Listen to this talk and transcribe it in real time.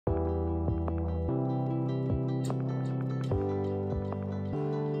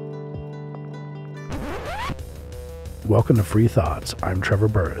Welcome to Free Thoughts. I'm Trevor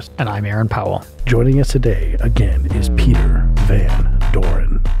Burrus. And I'm Aaron Powell. Joining us today, again, is Peter Van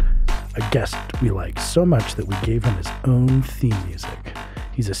Doren, a guest we like so much that we gave him his own theme music.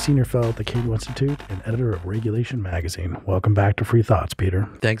 He's a senior fellow at the Cato Institute and editor of Regulation Magazine. Welcome back to Free Thoughts, Peter.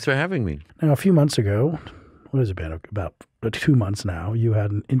 Thanks for having me. Now, a few months ago, what has it been, about 2 months now, you had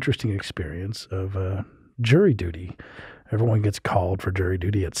an interesting experience of jury duty. Everyone gets called for jury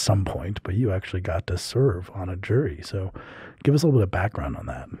duty at some point, but you actually got to serve on a jury. So give us a little bit of background on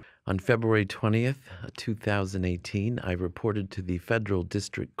that. On February 20th, 2018, I reported to the Federal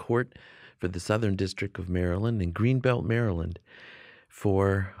District Court for the Southern District of Maryland in Greenbelt, Maryland,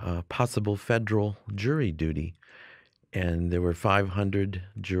 for possible federal jury duty. And there were 500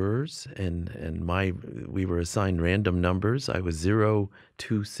 jurors, and we were assigned random numbers. I was 0,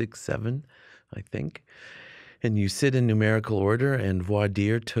 2, 6, 7, I think. And you sit in numerical order, and voir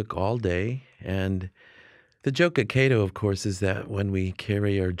dire took all day. And the joke at Cato, of course, is that when we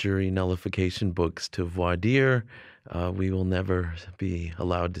carry our jury nullification books to voir dire, we will never be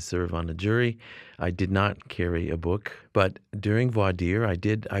allowed to serve on a jury. I did not carry a book, but during voir dire,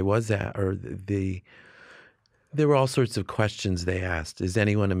 there were all sorts of questions they asked. Is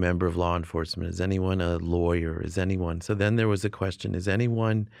anyone a member of law enforcement? Is anyone a lawyer? So then there was a question, is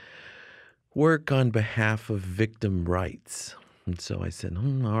anyone work on behalf of victim rights? And so I said,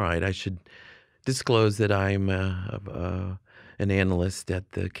 all right, I should disclose that I'm an analyst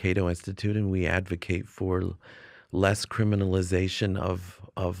at the Cato Institute, and we advocate for less criminalization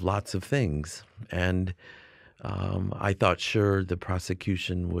of lots of things. And I thought, sure, the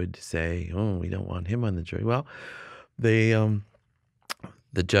prosecution would say, oh, we don't want him on the jury. Well, the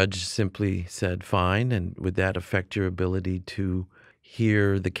judge simply said, fine, and would that affect your ability to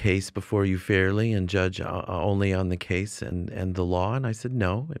hear the case before you fairly and judge only on the case and the law? And I said,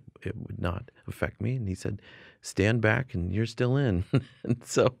 no, it would not affect me. And he said, stand back and you're still in. And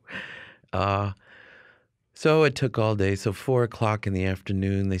so it took all day. So 4 o'clock in the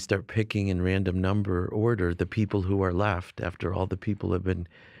afternoon, they start picking in random number order the people who are left after all the people have been,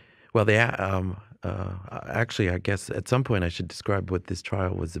 well, actually, I guess at some point I should describe what this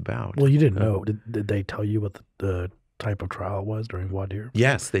trial was about. Well, you didn't know. Did they tell you what the type of trial was during voir dire?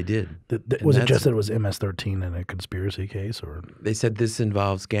 Yes, they did. Was it just that it was MS-13 in a conspiracy case, or they said this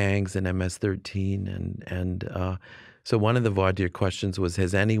involves gangs and MS-13, and so one of the voir dire questions was,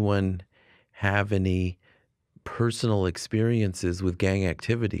 has anyone have any personal experiences with gang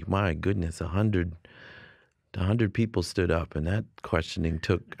activity? My goodness, 100 people stood up, and that questioning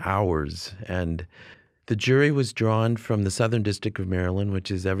took hours. And the jury was drawn from the Southern District of Maryland, which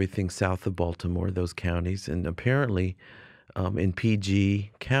is everything south of Baltimore, those counties. And apparently in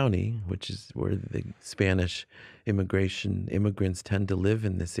PG County, which is where the Spanish immigrants tend to live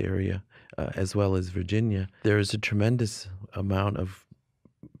in this area, as well as Virginia, there is a tremendous amount of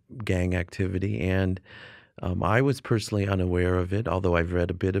gang activity. And I was personally unaware of it, although I've read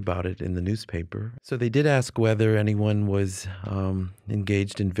a bit about it in the newspaper. So they did ask whether anyone was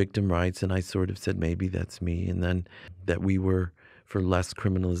engaged in victim rights, and I sort of said, maybe that's me, and then that we were for less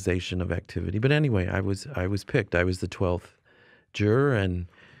criminalization of activity. But anyway, I was picked. I was the 12th juror, and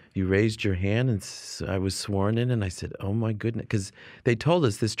you raised your hand, and I was sworn in, and I said, oh my goodness, because they told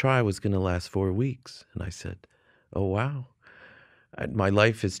us this trial was going to last 4 weeks. And I said, oh, wow. My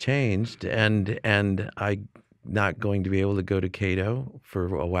life has changed, and I'm not going to be able to go to Cato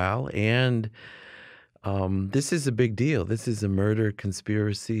for a while. And this is a big deal. This is a murder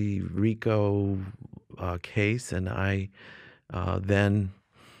conspiracy RICO case, and I then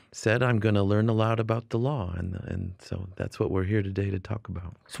said I'm going to learn a lot about the law, and so that's what we're here today to talk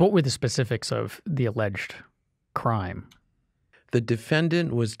about. So what were the specifics of the alleged crime? The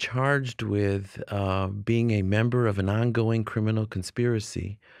defendant was charged with being a member of an ongoing criminal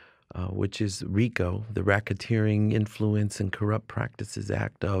conspiracy, which is RICO, the Racketeering, Influence, and Corrupt Practices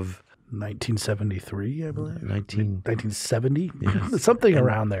Act of 1973, I believe. 1970? Yes. Something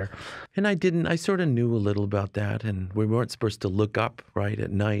around there. And I sort of knew a little about that, and we weren't supposed to look up, right,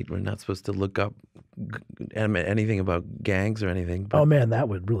 at night. We're not supposed to look up anything about gangs or anything. But, oh, man, that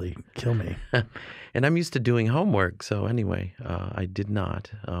would really kill me. And I'm used to doing homework, so anyway, I did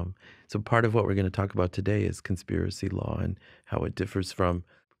not. So part of what we're going to talk about today is conspiracy law and how it differs from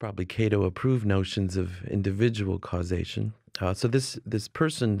probably Cato-approved notions of individual causation. So this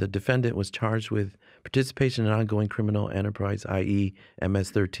person, the defendant, was charged with participation in an ongoing criminal enterprise, i.e.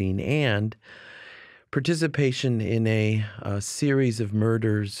 MS-13, and participation in a series of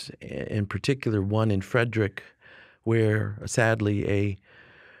murders, in particular one in Frederick, where sadly a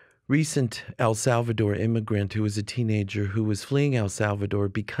recent El Salvador immigrant who was a teenager who was fleeing El Salvador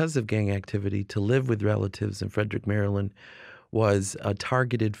because of gang activity to live with relatives in Frederick, Maryland, was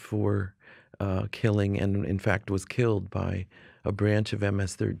targeted for killing and, in fact, was killed by a branch of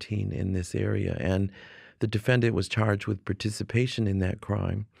MS-13 in this area. And the defendant was charged with participation in that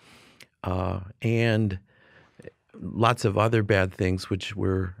crime and lots of other bad things, which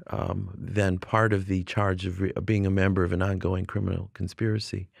were then part of the charge of being a member of an ongoing criminal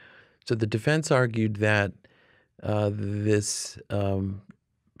conspiracy. So the defense argued that this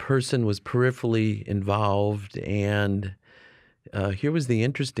person was peripherally involved, and here was the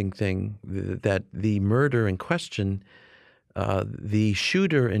interesting thing, that the murder in question, the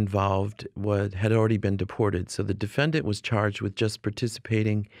shooter involved had already been deported. So the defendant was charged with just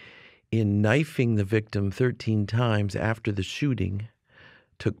participating in knifing the victim 13 times after the shooting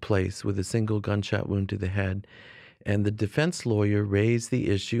took place with a single gunshot wound to the head. And the defense lawyer raised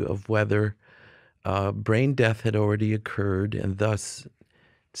the issue of whether brain death had already occurred, and thus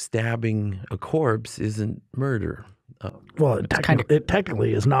stabbing a corpse isn't murder. Well, it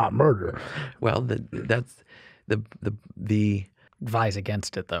technically is not murder. Well, that's the advise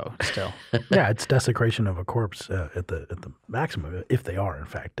against it, though, still. Yeah, it's desecration of a corpse at the maximum, if they are in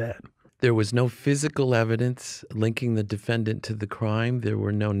fact dead. There was no physical evidence linking the defendant to the crime. There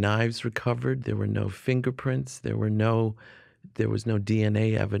were no knives recovered. There were no fingerprints. There was no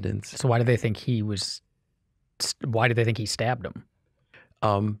DNA evidence. So why do they think he stabbed him?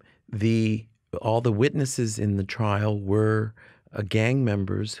 All the witnesses in the trial were gang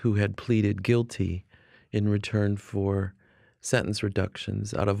members who had pleaded guilty in return for sentence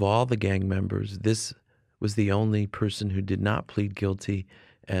reductions. Out of all the gang members, this was the only person who did not plead guilty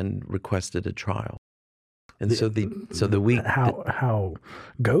and requested a trial. And how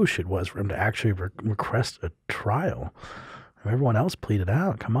gauche it was for him to actually request a trial. Everyone else pleaded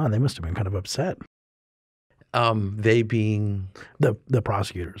out. Come on, they must have been kind of upset. They being the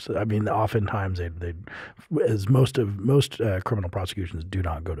prosecutors. I mean, oftentimes they as most criminal prosecutions do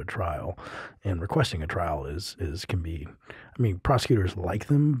not go to trial, and requesting a trial can be. I mean, prosecutors like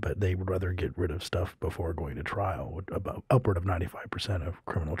them, but they would rather get rid of stuff before going to trial. About upward of 95% of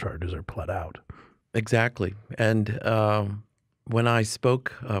criminal charges are pled out. Exactly, and when I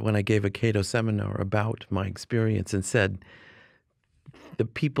gave a Cato seminar about my experience and said, the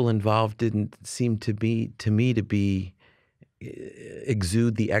people involved didn't seem to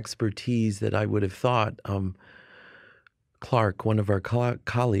exude the expertise that I would have thought. Clark, one of our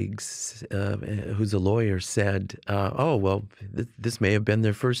colleagues, who's a lawyer, said, "Oh, well, this may have been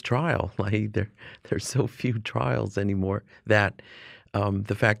their first trial. Like there's so few trials anymore that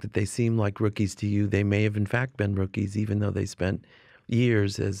the fact that they seem like rookies to you, they may have in fact been rookies, even though they spent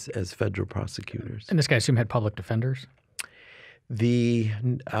years as federal prosecutors." And this guy, I assume, had public defenders? We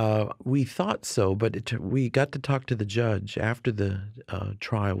thought so, but we got to talk to the judge after the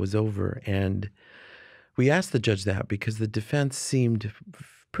trial was over, and we asked the judge that because the defense seemed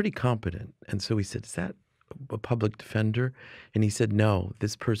pretty competent. And so we said, "Is that a public defender?" And he said, "No,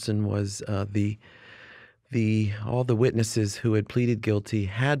 this person was all the witnesses who had pleaded guilty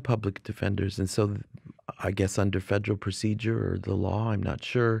had public defenders, and so I guess under federal procedure or the law, I'm not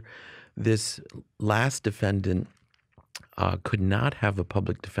sure, this last defendant could not have a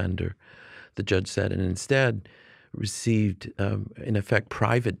public defender," the judge said, and instead received, in effect,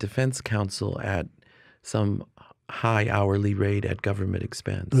 private defense counsel at some high hourly rate at government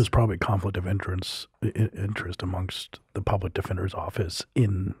expense. There's probably conflict of interest amongst the public defender's office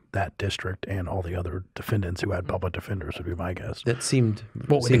in that district and all the other defendants who had public defenders, would be my guess. That seemed.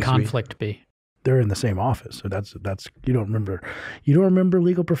 What would the conflict be? They're in the same office, so that's you don't remember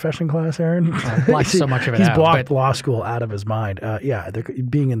legal profession class, Aaron? Blocked so much of it He's out, blocked law school out of his mind.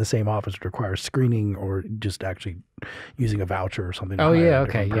 Being in the same office requires screening or just actually using a voucher or something. Oh yeah,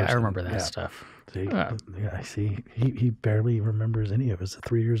 okay, yeah, I remember that stuff. See, I see. He barely remembers any of his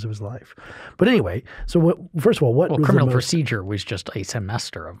 3 years of his life. But anyway, so first of all, what was criminal procedure was just a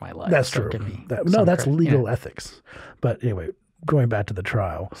semester of my life. That's true. That's legal ethics. But anyway, going back to the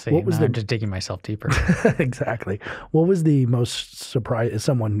trial, I'm just digging myself deeper. Exactly. What was the most surprise? As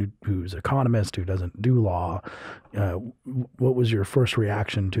someone who's an economist who doesn't do law, what was your first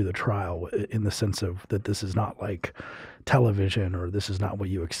reaction to the trial in the sense of that this is not like television or this is not what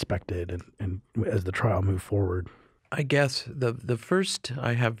you expected, and as the trial moved forward? I guess the first,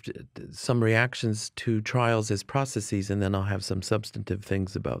 I have some reactions to trials as processes, and then I'll have some substantive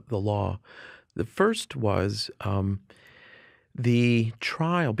things about the law. The first was the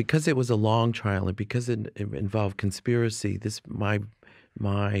trial, because it was a long trial and because it involved conspiracy. My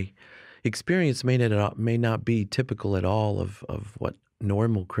experience may not be typical at all of what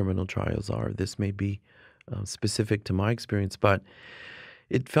normal criminal trials are. This may be specific to my experience, but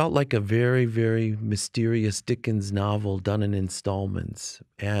it felt like a very, very mysterious Dickens novel done in installments.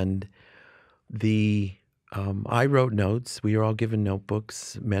 And I wrote notes. We were all given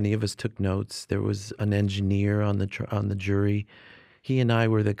notebooks. Many of us took notes. There was an engineer on the jury. He and I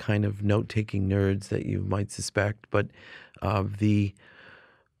were the kind of note-taking nerds that you might suspect, but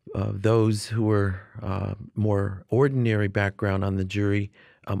those who were more ordinary background on the jury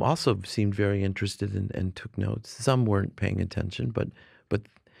also seemed very interested and took notes. Some weren't paying attention, but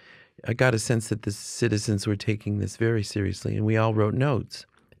I got a sense that the citizens were taking this very seriously, and we all wrote notes.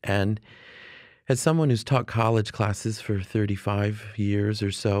 And as someone who's taught college classes for 35 years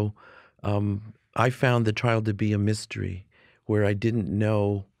or so, I found the trial to be a mystery where I didn't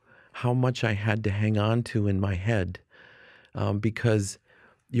know how much I had to hang on to in my head because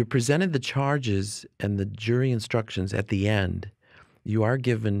you're presented the charges and the jury instructions at the end. You are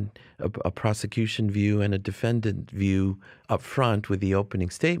given a prosecution view and a defendant view up front with the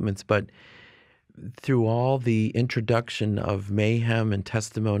opening statements, but through all the introduction of mayhem and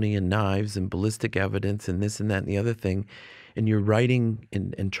testimony and knives and ballistic evidence and this and that and the other thing, and you're writing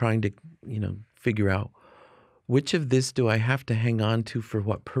and trying to, figure out which of this do I have to hang on to for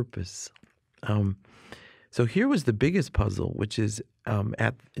what purpose. So here was the biggest puzzle, which is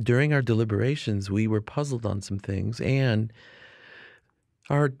during our deliberations, we were puzzled on some things, and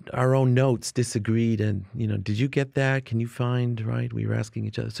our own notes disagreed. And, did you get that? Can you find, right? We were asking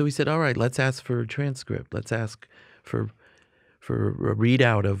each other. So we said, all right, let's ask for a transcript. Let's ask for a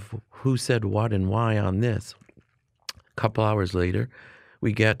readout of who said what and why on this. A couple hours later,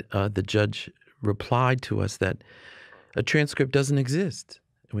 we get the judge replied to us that a transcript doesn't exist.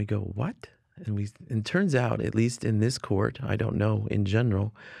 And we go, what? And it turns out, at least in this court, I don't know in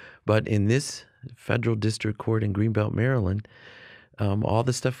general, but in this federal district court in Greenbelt, Maryland, all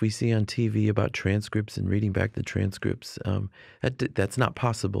the stuff we see on TV about transcripts and reading back the transcripts, that's not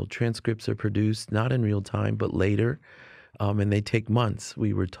possible. Transcripts are produced not in real time, but later, and they take months,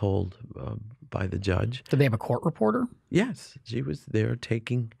 we were told by the judge. Did they have a court reporter? Yes, she was there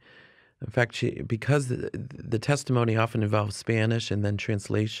taking. In fact, because the testimony often involves Spanish and then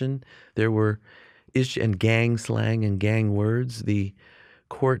translation, there were and gang slang and gang words. The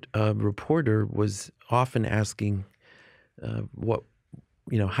court reporter was often asking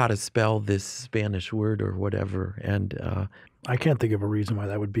how to spell this Spanish word or whatever. And I can't think of a reason why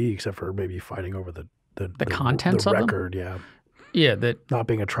that would be, except for maybe fighting over the contents of record. them? Yeah. Yeah, that Not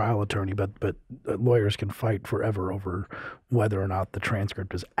being a trial attorney, but lawyers can fight forever over whether or not the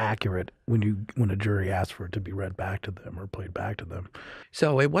transcript is accurate when a jury asks for it to be read back to them or played back to them.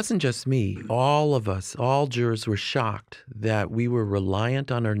 So it wasn't just me. All of us, all jurors were shocked that we were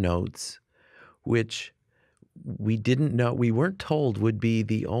reliant on our notes, which we didn't know, we weren't told would be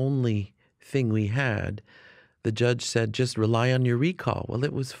the only thing we had. The judge said, just rely on your recall. Well,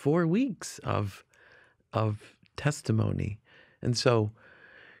 it was 4 weeks of testimony. And so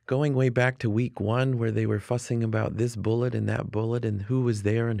going way back to week 1 where they were fussing about this bullet and that bullet and who was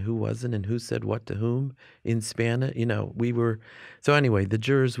there and who wasn't and who said what to whom in Spanish, so anyway, the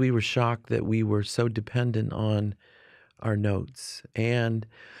jurors, we were shocked that we were so dependent on our notes. And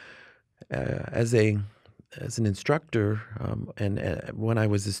as an instructor and when I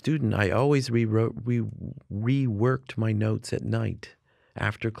was a student, I always reworked my notes at night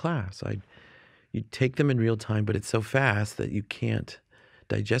after class. You take them in real time, but it's so fast that you can't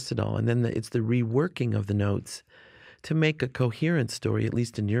digest it all. And then it's the reworking of the notes to make a coherent story, at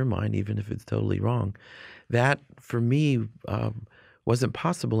least in your mind, even if it's totally wrong. That, for me, wasn't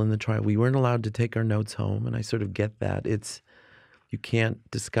possible in the trial. We weren't allowed to take our notes home, and I sort of get that. You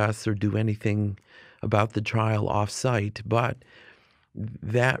can't discuss or do anything about the trial off-site, but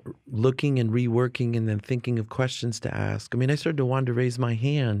that looking and reworking and then thinking of questions to ask. I started to want to raise my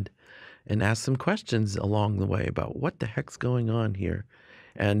hand and ask some questions along the way about what the heck's going on here.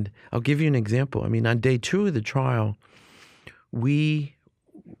 And I'll give you an example. On day 2 of the trial,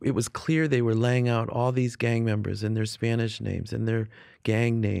 it was clear they were laying out all these gang members and their Spanish names and their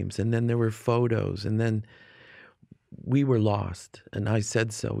gang names, and then there were photos, and then we were lost. And I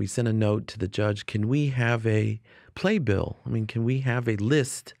said so. We sent a note to the judge, can we have a playbill? Can we have a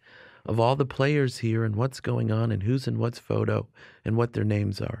list of all the players here and what's going on and who's in what's photo and what their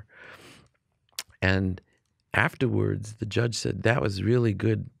names are? And afterwards, the judge said that was really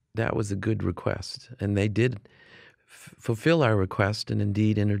good. That was a good request. And they did fulfill our request and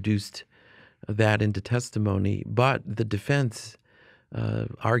indeed introduced that into testimony. But the defense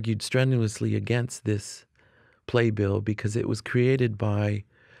argued strenuously against this playbill because it was created by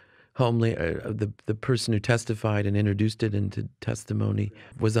the person who testified and introduced it into testimony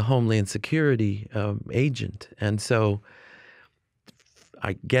was a Homeland Security agent. And so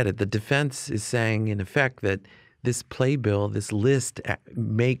I get it. The defense is saying, in effect, that this playbill, this list,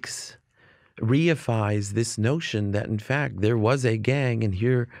 reifies this notion that, in fact, there was a gang and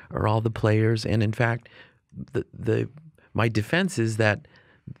here are all the players. And, in fact, my defense is that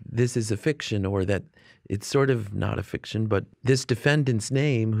this is a fiction, or that it's sort of not a fiction, but this defendant's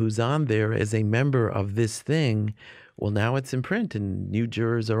name who's on there as a member of this thing, well, now it's in print and new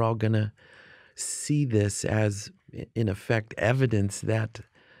jurors are all going to see this as, in effect, evidence that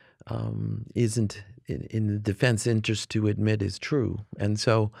isn't in the defense interest to admit is true. And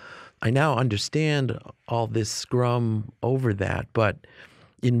so I now understand all this scrum over that, but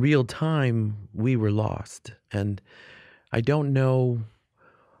in real time, we were lost. And I don't know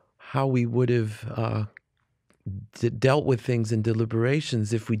how we would have dealt with things in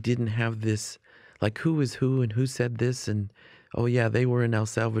deliberations if we didn't have this, like who is who and who said this, and oh yeah, they were in El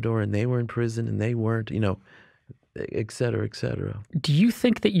Salvador and they were in prison and they weren't, et cetera, et cetera. Do you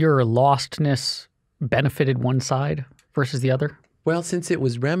think that your lostness benefited one side versus the other? Well, since it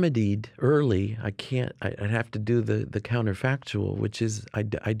was remedied early, I'd have to do the counterfactual, which is I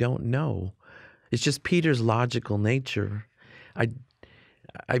don't know. It's just Peter's logical nature.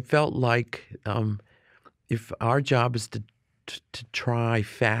 I felt like if our job is to try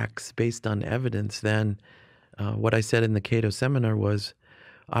facts based on evidence, then what I said in the Cato seminar was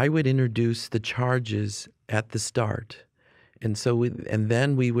I would introduce the charges at the start. And so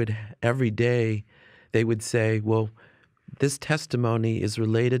then we would, every day, they would say, well, this testimony is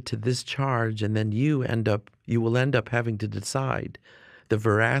related to this charge, and then you will end up having to decide the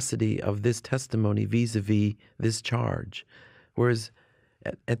veracity of this testimony vis-a-vis this charge. Whereas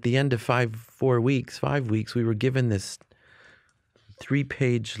at the end of 5 weeks, we were given this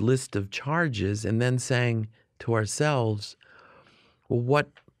 3-page list of charges and then saying to ourselves, well,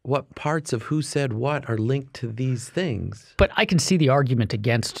 what parts of who said what are linked to these things? But I can see the argument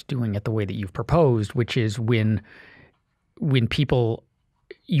against doing it the way that you've proposed, which is when people,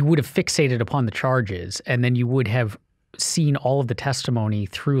 you would have fixated upon the charges and then you would have seen all of the testimony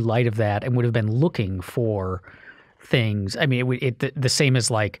through light of that and would have been looking for things. I mean, the same as,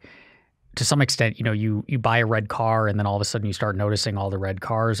 like, to some extent, you buy a red car and then all of a sudden you start noticing all the red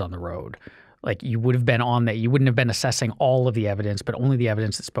cars on the road. Like, you would have been on that. You wouldn't have been assessing all of the evidence, but only the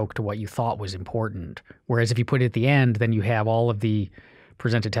evidence that spoke to what you thought was important. Whereas if you put it at the end, then you have all of the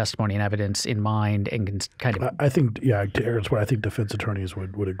presented testimony and evidence in mind and can kind of. I think, yeah, to Aaron's point, I think defense attorneys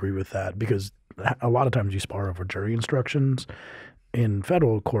would agree with that, because a lot of times you spar over jury instructions. In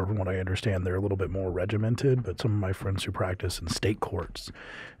federal court, from what I understand, they're a little bit more regimented, but some of my friends who practice in state courts,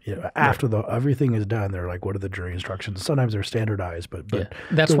 after everything is done, they're like, what are the jury instructions? Sometimes they're standardized, but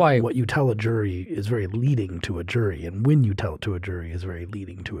that's why what you tell a jury is very leading to a jury, and when you tell it to a jury is very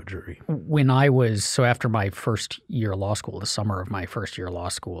leading to a jury. After my first year of law school, the summer of my first year of law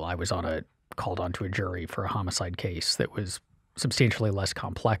school, I was called onto a jury for a homicide case that was substantially less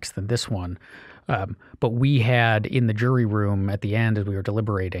complex than this one. But we had in the jury room at the end, as we were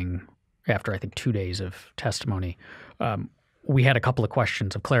deliberating after I think 2 days of testimony, we had a couple of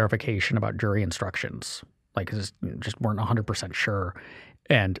questions of clarification about jury instructions, like just weren't 100% sure,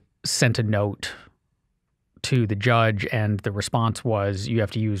 and sent a note to the judge, and the response was, you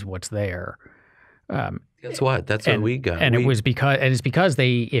have to use what's there. That's what we got. And it's because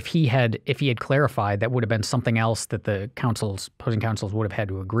if he had clarified, that would have been something else that the opposing counsels would have had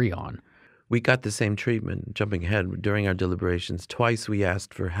to agree on. We got the same treatment, jumping ahead, during our deliberations. Twice we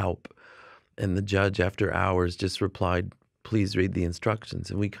asked for help, and the judge, after hours, just replied, please read the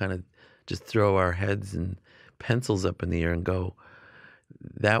instructions. And we kind of just throw our heads and pencils up in the air and go,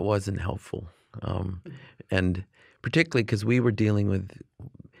 that wasn't helpful. And particularly because we were dealing with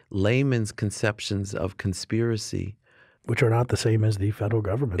layman's conceptions of conspiracy. Which are not the same as the federal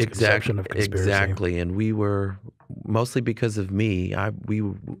government's conception of conspiracy. Exactly. And we were, mostly because of me,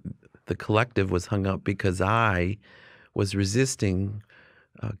 the collective was hung up because I was resisting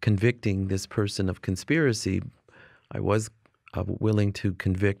convicting this person of conspiracy. I was willing to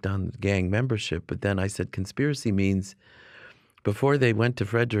convict on gang membership, but then I said conspiracy means before they went to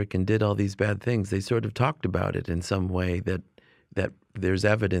Frederick and did all these bad things, they sort of talked about it in some way that there's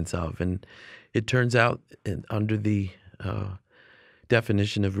evidence of. And it turns out under the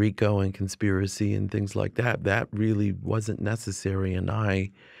definition of RICO and conspiracy and things like that, that really wasn't necessary.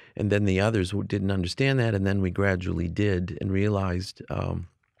 And then the others didn't understand that, and then we gradually did and realized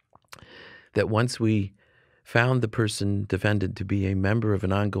that once we found the person defended to be a member of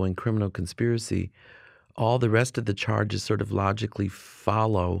an ongoing criminal conspiracy, all the rest of the charges sort of logically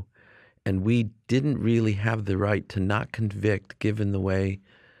follow And we didn't really have the right to not convict given the way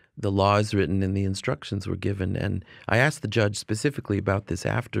the law is written and the instructions were given. And I asked the judge specifically about this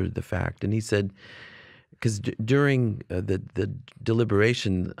after the fact, and he said, because during the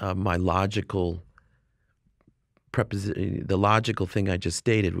deliberation, my logical the logical thing I just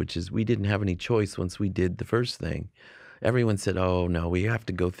stated, which is we didn't have any choice once we did the first thing. Everyone said, oh, no, we have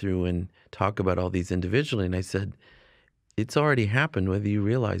to go through and talk about all these individually. And I said, it's already happened, whether you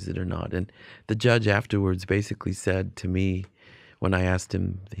realize it or not. And the judge afterwards basically said to me, when I asked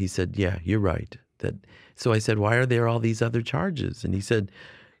him, he said, yeah, you're right. So I said, why are there all these other charges? And he said,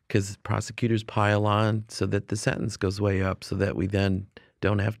 because prosecutors pile on so that the sentence goes way up so that we then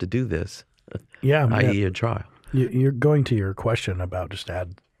don't have to do this, i.e. a trial. You're going to your question about, just to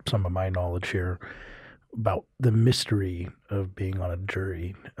add some of my knowledge here, about the mystery of being on a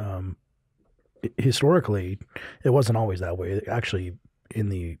jury. Historically, it wasn't always that way. Actually,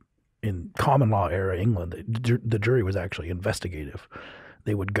 in common law era England, the jury was actually investigative.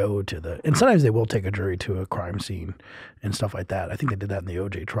 They would go to and sometimes they will take a jury to a crime scene and stuff like that. I think they did that in the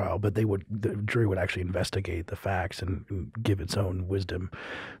OJ trial, but the jury would actually investigate the facts and give its own wisdom.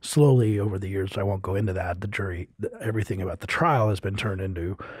 Slowly over the years, I won't go into that, the jury, everything about the trial has been turned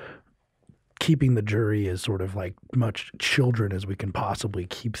into keeping the jury as sort of like much children as we can possibly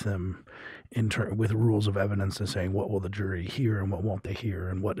keep them with rules of evidence and saying what will the jury hear and what won't they hear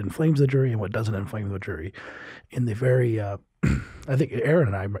and what inflames the jury and what doesn't inflame the jury. In the very I think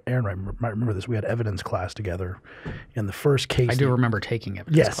Aaron and I might remember this. We had evidence class together, and the first case I do remember taking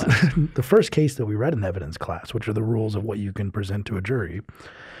evidence class. The first case that we read in evidence class, which are the rules of what you can present to a jury.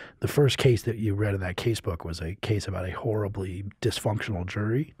 The first case that you read in that case book was a case about a horribly dysfunctional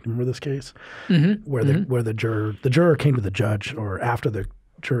jury. Remember this case? Mm-hmm. Where the juror came to the judge, or after the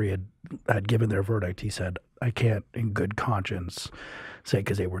jury had given their verdict, he said, I can't in good conscience say,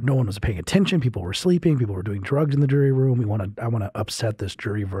 because no one was paying attention, people were sleeping, people were doing drugs in the jury room. I want to upset this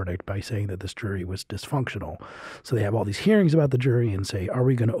jury verdict by saying that this jury was dysfunctional. So they have all these hearings about the jury and say, are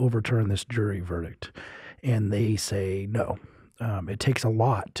we going to overturn this jury verdict? And they say no. It takes a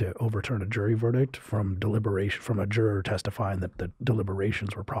lot to overturn a jury verdict from a juror testifying that the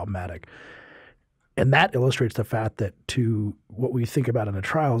deliberations were problematic. And that illustrates the fact that to what we think about in a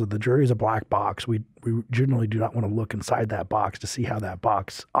trial is that the jury is a black box. We generally do not want to look inside that box to see how that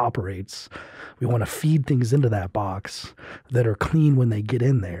box operates. We want to feed things into that box that are clean when they get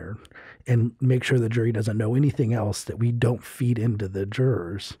in there and make sure the jury doesn't know anything else that we don't feed into the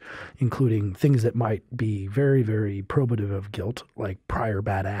jurors, including things that might be very, very probative of guilt, like prior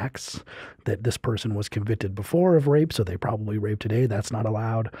bad acts, that this person was convicted before of rape, so they probably raped today. That's not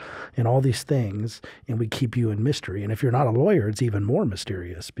allowed, and all these things, and we keep you in mystery. And if you're not a lawyer, it's even more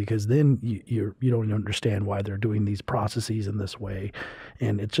mysterious because then you don't understand why they're doing these processes in this way,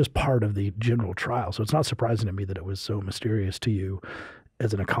 and it's just part of the general trial. So it's not surprising to me that it was so mysterious to you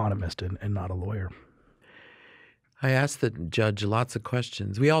as an economist and not a lawyer. I asked the judge lots of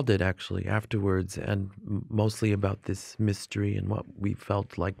questions. We all did, actually, afterwards, and mostly about this mystery and what we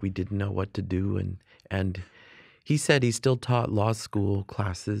felt like we didn't know what to do. And he said he still taught law school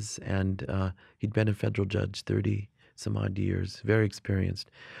classes, and he'd been a federal judge 30-some-odd years, very experienced.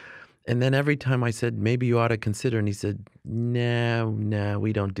 And then every time I said, maybe you ought to consider, and he said, no,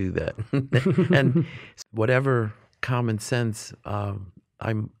 we don't do that. And whatever common sense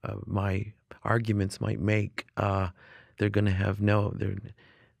my arguments might make, they're going to have no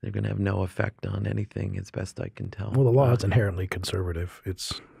effect on anything, as best I can tell. Well, the law is inherently conservative.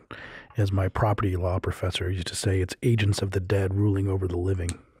 It's, as my property law professor used to say, it's agents of the dead ruling over the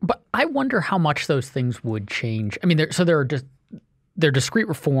living. But I wonder how much those things would change. I mean, there are discrete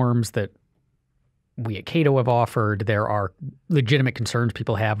reforms that we at Cato have offered. There are legitimate concerns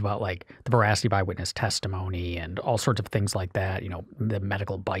people have about, like, the veracity of eyewitness testimony and all sorts of things like that, the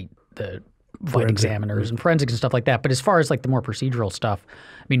medical bite examiners and forensics and stuff like that. But as far as like the more procedural stuff,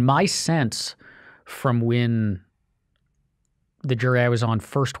 I mean, my sense from when the jury I was on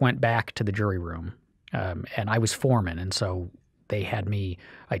first went back to the jury room, and I was foreman, and so they had me,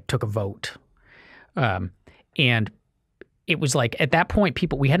 I took a vote. And it was like at that point,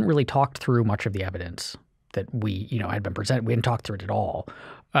 we hadn't really talked through much of the evidence that we, had been presented. We hadn't talked through it at all.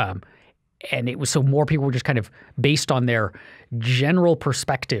 And it was so more people were just kind of based on their general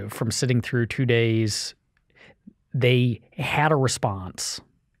perspective from sitting through 2 days. They had a response,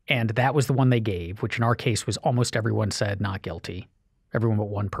 and that was the one they gave, which in our case was almost everyone said not guilty. Everyone but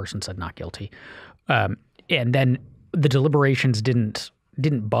one person said not guilty. And then the deliberations didn't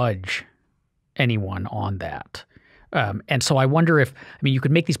budge anyone on that. And so I wonder if, you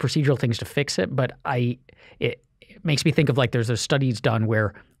could make these procedural things to fix it, but makes me think of like there's those studies done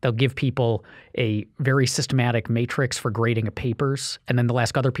where they'll give people a very systematic matrix for grading of papers, and then they'll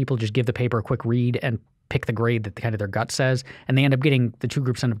ask other people just give the paper a quick read and pick the grade that kind of their gut says, and they end up getting, the two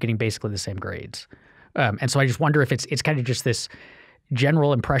groups end up getting basically the same grades. And so I just wonder if it's kind of just this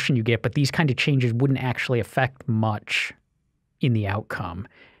general impression you get, but these kind of changes wouldn't actually affect much in the outcome.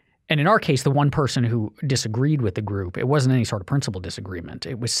 And in our case, the one person who disagreed with the group, it wasn't any sort of principal disagreement.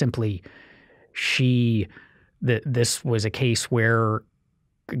 It was simply this was a case where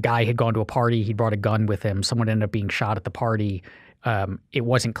a guy had gone to a party, he brought a gun with him, someone ended up being shot at the party. It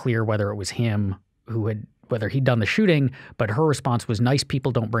wasn't clear whether it was him whether he'd done the shooting, but her response was, nice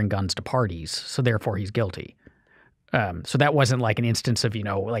people don't bring guns to parties, so therefore he's guilty. So that wasn't like an instance of,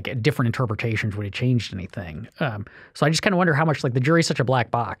 like different interpretations would have changed anything. So I just kind of wonder how much, like the jury's such a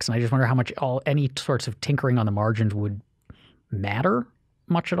black box, and I just wonder how much any sorts of tinkering on the margins would matter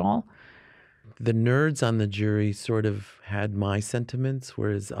much at all. The nerds on the jury sort of had my sentiments,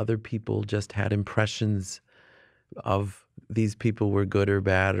 whereas other people just had impressions of these people were good or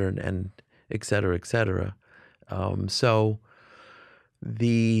bad, and et cetera, et cetera. When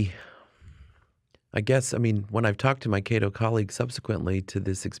I've talked to my Cato colleagues subsequently to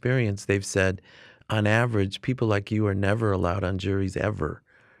this experience, they've said, on average, people like you are never allowed on juries ever.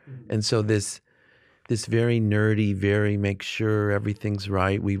 Mm-hmm. And so this very nerdy, very make sure everything's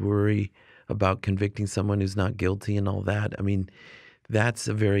right, we worry about convicting someone who's not guilty and all that. I mean, that's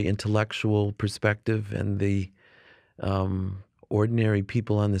a very intellectual perspective, and the ordinary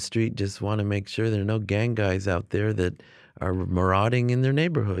people on the street just want to make sure there are no gang guys out there that are marauding in their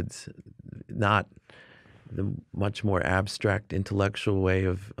neighborhoods, not the much more abstract intellectual way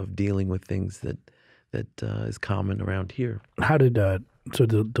of dealing with things that is common around here. How did so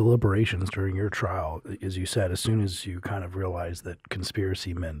the deliberations during your trial, as you said, as soon as you kind of realized that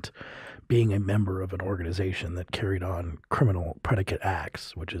conspiracy meant being a member of an organization that carried on criminal predicate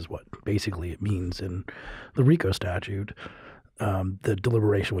acts, which is what basically it means in the RICO statute, the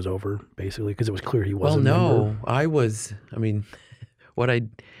deliberation was over, basically, because it was clear he wasn't a member. I was. I mean,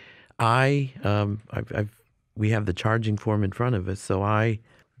 we have the charging form in front of us, so I,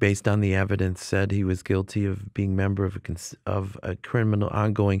 based on the evidence, said he was guilty of being a member of a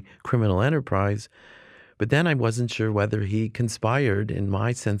ongoing criminal enterprise. But then I wasn't sure whether he conspired, in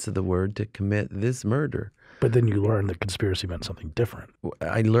my sense of the word, to commit this murder. But then you learned that conspiracy meant something different.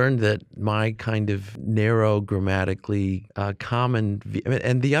 I learned that my kind of narrow, grammatically common,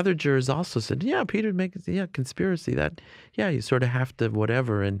 and the other jurors also said, yeah, Peter makes, conspiracy, that, yeah, you sort of have to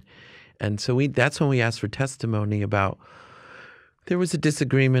whatever. And so that's when we asked for testimony about, there was a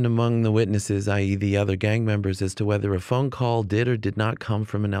disagreement among the witnesses, i.e. the other gang members, as to whether a phone call did or did not come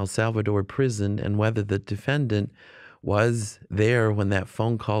from an El Salvador prison, and whether the defendant was there when that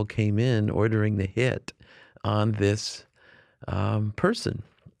phone call came in ordering the hit on this person.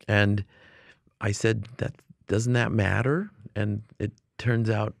 And I said, doesn't that matter? And it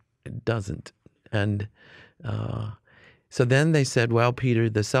turns out it doesn't. And so then they said, well, Peter,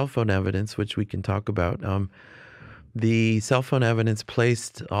 the cell phone evidence, which we can talk about, the cell phone evidence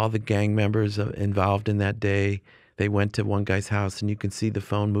placed all the gang members involved in that day. They went to one guy's house, and you can see the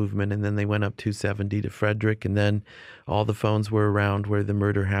phone movement, and then they went up 270 to Frederick, and then all the phones were around where the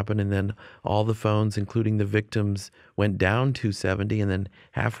murder happened, and then all the phones, including the victims, went down 270, and then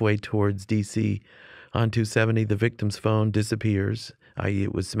halfway towards D.C. on 270, the victim's phone disappears, i.e.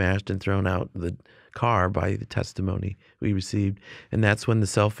 it was smashed and thrown out the car by the testimony we received, and that's when the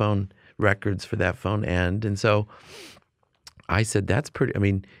cell phone records for that phone end. And so I said, that's pretty, I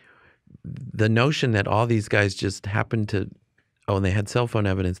mean, the notion that all these guys just happened to, and they had cell phone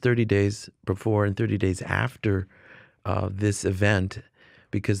evidence 30 days before and 30 days after this event,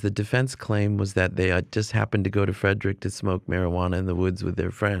 because the defense claim was that they just happened to go to Frederick to smoke marijuana in the woods with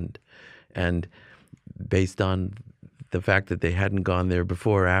their friend. And based on the fact that they hadn't gone there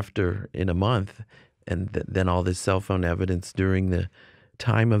before or after in a month, and then all this cell phone evidence during the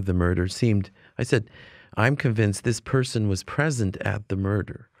time of the murder I said, I'm convinced this person was present at the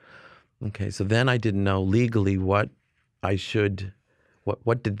murder. Okay, so then I didn't know legally what did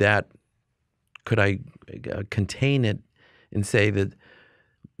that, could I contain it and say that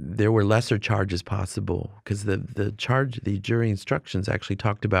there were lesser charges possible? Because the jury instructions actually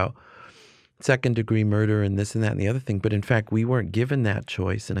talked about second-degree murder and this and that and the other thing. But in fact, we weren't given that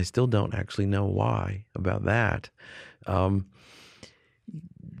choice, and I still don't actually know why about that.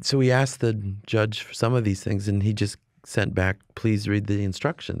 So we asked the judge for some of these things, and he just sent back, please read the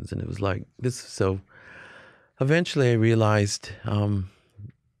instructions. And it was like this. So eventually I realized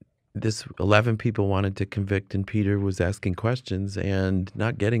this 11 people wanted to convict, and Peter was asking questions and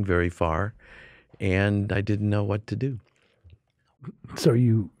not getting very far. and I didn't know what to do. So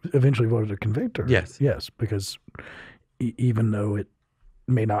you eventually voted to convict her? Yes. Yes, because even though it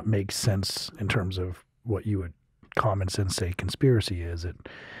may not make sense in terms of what you would common sense say conspiracy is, it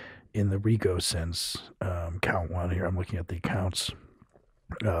in the RICO sense, count one here, I'm looking at the counts,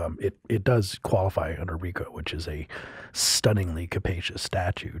 it does qualify under RICO, which is a stunningly capacious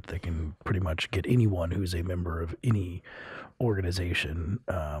statute that can pretty much get anyone who's a member of any organization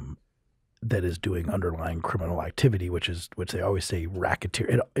that is doing underlying criminal activity, which they always say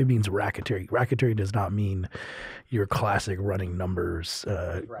racketeer. It means racketeering. Racketeering does not mean your classic running numbers,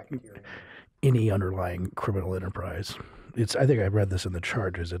 any underlying criminal enterprise. I think I read this in the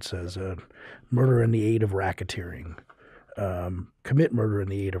charges. It says murder in the aid of racketeering. Commit murder in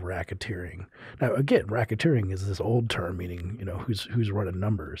the aid of racketeering. Now, again, racketeering is this old term meaning, who's running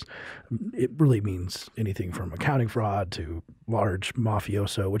numbers. It really means anything from accounting fraud to large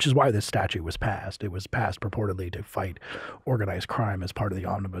mafioso, which is why this statute was passed. It was passed purportedly to fight organized crime as part of the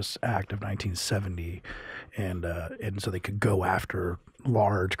Omnibus Act of 1970, and so they could go after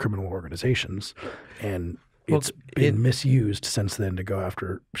large criminal organizations, and it's been misused since then to go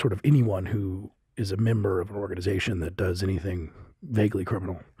after sort of anyone who is a member of an organization that does anything vaguely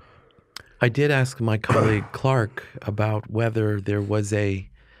criminal. I did ask my colleague Clark about whether there was the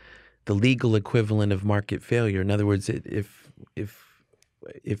legal equivalent of market failure. In other words, if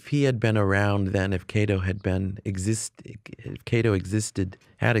he had been around then, if Cato had existed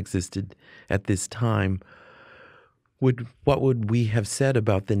at this time, what would we have said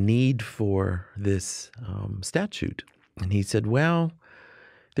about the need for this statute? And he said, well,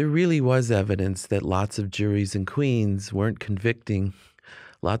 there really was evidence that lots of juries in Queens weren't convicting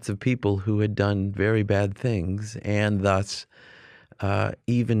lots of people who had done very bad things, and thus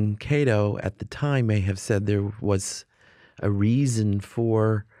even Cato at the time may have said there was a reason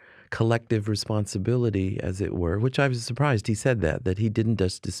for collective responsibility, as it were, which I was surprised he said that he didn't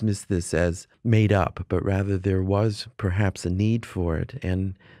just dismiss this as made up, but rather there was perhaps a need for it.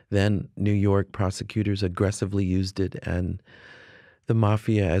 And then New York prosecutors aggressively used it, and the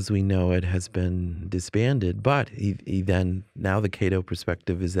mafia as we know it has been disbanded. But now the Cato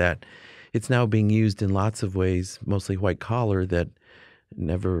perspective is that it's now being used in lots of ways, mostly white collar, that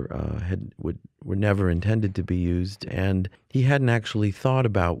were never intended to be used. And he hadn't actually thought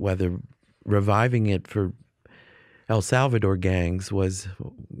about whether reviving it for El Salvador gangs was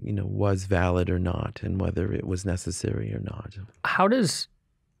valid or not, and whether it was necessary or not. How does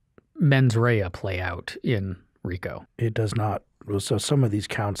mens rea play out in RICO? It does not. So some of these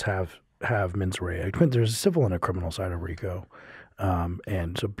counts have mens rea. There's a civil and a criminal side of RICO.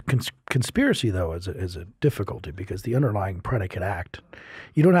 And so conspiracy, though, is a difficulty because the underlying predicate act,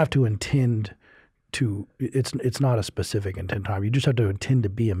 you don't have to intend to – it's not a specific intent time. You just have to intend to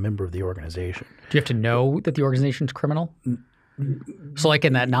be a member of the organization. Do you have to know that the organization's criminal? So like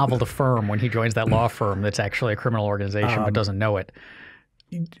in that novel The Firm, when he joins that law firm that's actually a criminal organization but doesn't know it.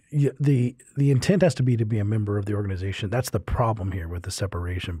 The intent has to be a member of the organization. That's the problem here with the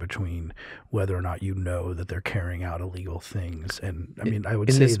separation between whether or not you know that they're carrying out illegal things. And I mean, I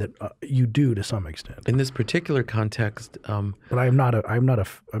would say that you do to some extent. In this particular context, but I'm not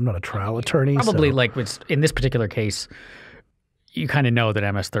a trial attorney. Probably like in this particular case, you kind of know that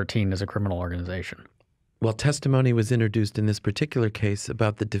MS-13 is a criminal organization. Well, testimony was introduced in this particular case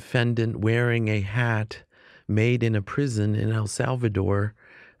about the defendant wearing a hat made in a prison in El Salvador,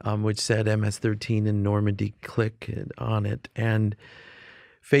 which said MS-13 and Normandy Click on it, and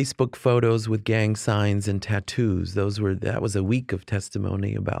Facebook photos with gang signs and tattoos. That was a week of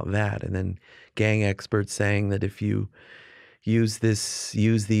testimony about that, and then gang experts saying that if you use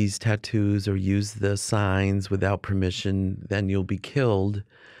these tattoos or use the signs without permission, then you'll be killed.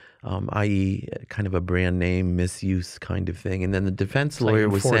 I.e., kind of a brand name misuse kind of thing. And then the defense lawyer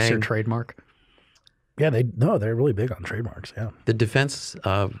was saying, enforce your trademark. Yeah, they're really big on trademarks. Yeah, the defense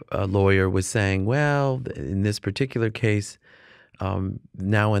lawyer was saying, well, in this particular case,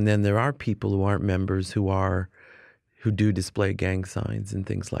 now and then there are people who aren't members who do display gang signs and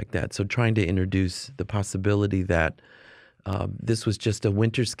things like that. So trying to introduce the possibility that this was just a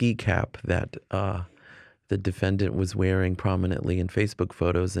winter ski cap that the defendant was wearing prominently in Facebook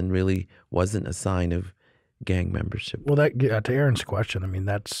photos and really wasn't a sign of gang membership. Well, to Aaron's question, I mean,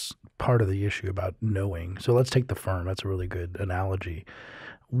 that's part of the issue about knowing. So let's take The Firm. That's a really good analogy.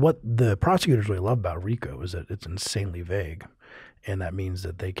 What the prosecutors really love about RICO is that it's insanely vague. And that means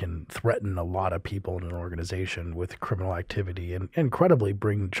that they can threaten a lot of people in an organization with criminal activity and incredibly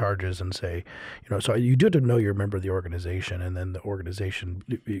bring charges and say, so you do have to know you're a member of the organization, and then the organization,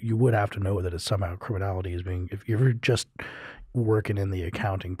 you would have to know that it's somehow criminality is being, if you're just working in the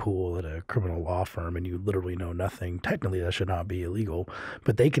accounting pool at a criminal law firm and you literally know nothing, technically that should not be illegal,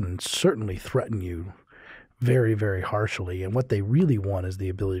 but they can certainly threaten you very, very harshly. And what they really want is the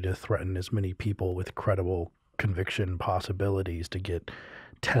ability to threaten as many people with credible conviction possibilities to get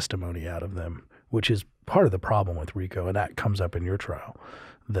testimony out of them, which is part of the problem with RICO. And that comes up in your trial,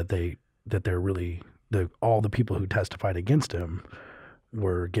 that they're really, all the people who testified against him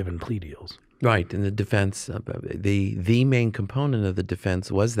were given plea deals. Right. And the defense, the main component of the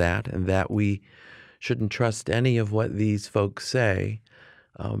defense was that, and that we shouldn't trust any of what these folks say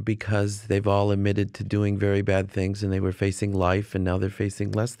because they've all admitted to doing very bad things and they were facing life and now they're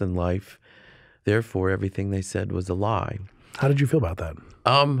facing less than life. Therefore, everything they said was a lie. How did you feel about that?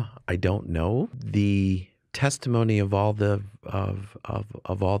 I don't know. The testimony of all the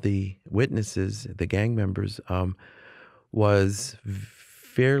all the witnesses, the gang members, was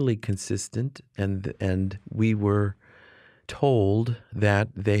fairly consistent, and we were told that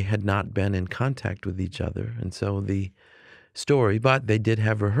they had not been in contact with each other, and so the story, but they did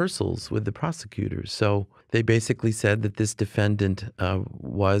have rehearsals with the prosecutors. So they basically said that this defendant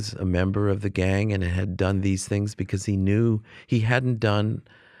was a member of the gang and had done these things because he knew he hadn't done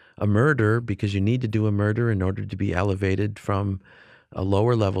a murder, because you need to do a murder in order to be elevated from a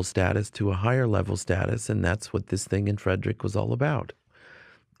lower level status to a higher level status, and that's what this thing in Frederick was all about.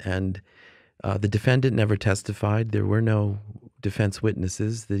 And the defendant never testified. There were no defense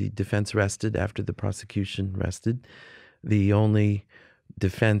witnesses. The defense rested after the prosecution rested. The only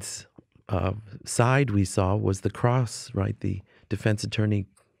defense side we saw was the cross, right? The defense attorney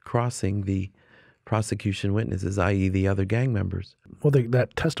crossing the prosecution witnesses, i.e. the other gang members. Well,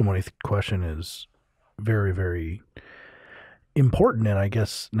 that testimony question is very, very important, and I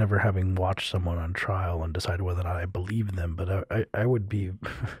guess never having watched someone on trial and decided whether or not I believe them, but I would be,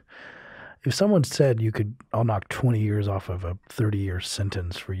 if someone said I'll knock 20 years off of a 30-year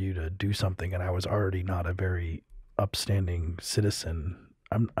sentence for you to do something, and I was already not a very upstanding citizen,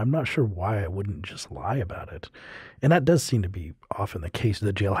 I'm not sure why I wouldn't just lie about it. And that does seem to be often the case.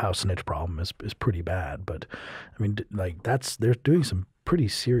 The jailhouse snitch problem is pretty bad, but I mean, like they're doing some pretty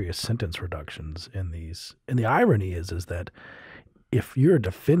serious sentence reductions in these. And the irony is that if you're a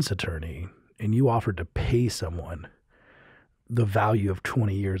defense attorney and you offered to pay someone the value of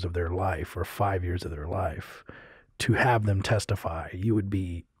 20 years of their life or 5 years of their life to have them testify, you would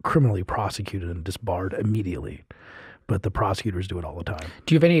be criminally prosecuted and disbarred immediately. But the prosecutors do it all the time.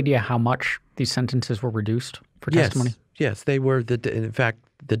 Do you have any idea how much these sentences were reduced for testimony? Yes, they were. In fact,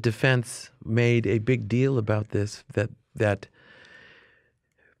 the defense made a big deal about this, that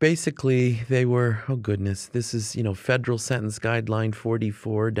basically they were, oh goodness, this is, federal sentence guideline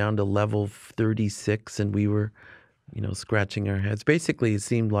 44 down to level 36, and we were, scratching our heads. Basically, it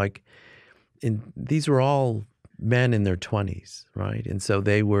seemed like these were all men in their 20s, right? And so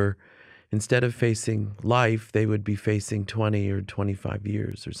they were, instead of facing life, they would be facing 20 or 25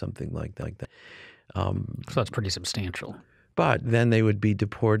 years or something like that. So that's pretty substantial. But then they would be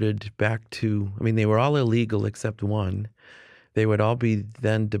deported back to, they were all illegal except one. They would all be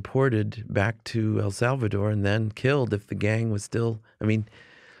then deported back to El Salvador and then killed if the gang was still,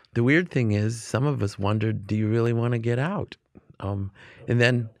 the weird thing is some of us wondered, do you really want to get out? And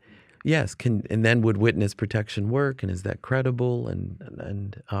then, yes, and then would witness protection work, and is that credible?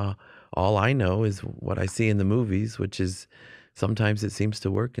 And all I know is what I see in the movies, which is sometimes it seems to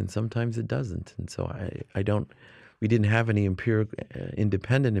work and sometimes it doesn't. And so we didn't have any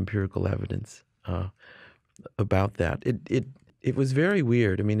independent empirical evidence about that. It was very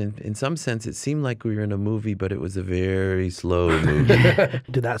weird. In some sense, it seemed like we were in a movie, but it was a very slow movie.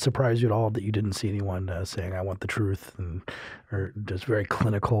 Did that surprise you at all that you didn't see anyone saying, I want the truth, or just very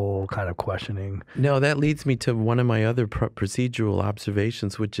clinical kind of questioning? No, that leads me to one of my other procedural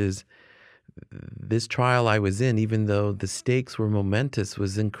observations, which is this trial I was in, even though the stakes were momentous,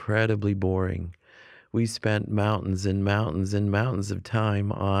 was incredibly boring. We spent mountains and mountains and mountains of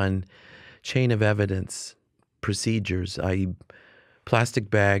time on chain of evidence procedures, i.e.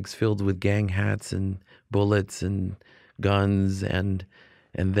 plastic bags filled with gang hats and bullets and guns, and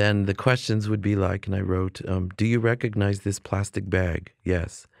then the questions would be like, and I wrote, do you recognize this plastic bag?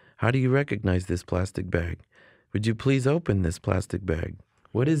 Yes. How do you recognize this plastic bag? Would you please open this plastic bag?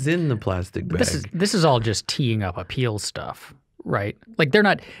 What is in the plastic bag? This is all just teeing up appeal stuff, right? Like they're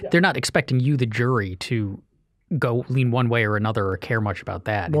not expecting you, the jury, to go lean one way or another or care much about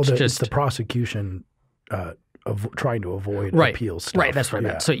that. Well, it's the prosecution trying to avoid Right. appeal stuff. Right. That's what I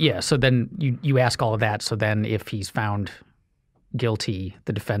meant. So so then you ask all of that. So then if he's found guilty,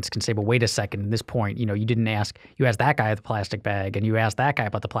 the defense can say, well, wait a second. At this point, you didn't ask. You asked that guy about the plastic bag, and you asked that guy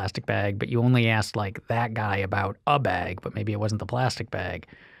about the plastic bag, but you only asked like that guy about a bag, but maybe it wasn't the plastic bag.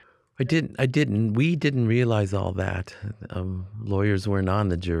 I didn't. We didn't realize all that. Lawyers weren't on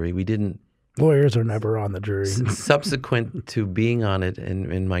the jury. We didn't. Lawyers are never on the jury. Subsequent to being on it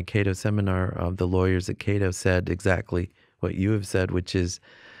in my Cato seminar, the lawyers at Cato said exactly what you have said, which is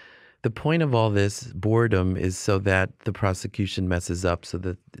the point of all this boredom is so that the prosecution messes up.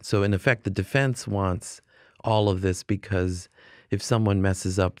 So in effect, the defense wants all of this because if someone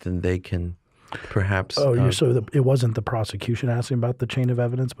messes up, then they can perhaps. It wasn't the prosecution asking about the chain of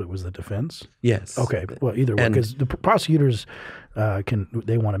evidence, but it was the defense? Yes. Okay. Well, either way, because the prosecutors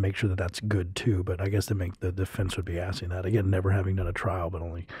they want to make sure that that's good too. But I guess the defense would be asking that again, never having done a trial, but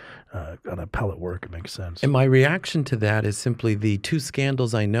only on appellate work. It makes sense. And my reaction to that is simply the two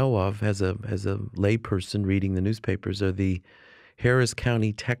scandals I know of as a layperson reading the newspapers are the Harris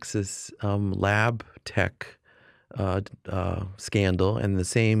County, Texas lab tech scandal, and the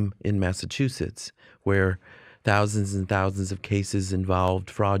same in Massachusetts, where thousands and thousands of cases involved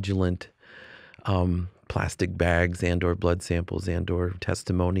fraudulent plastic bags and or blood samples and or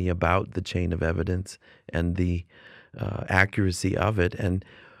testimony about the chain of evidence and the accuracy of it. And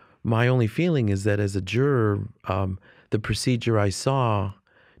my only feeling is that as a juror, the procedure I saw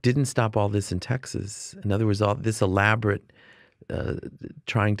didn't stop all this in Texas. In other words, all this elaborate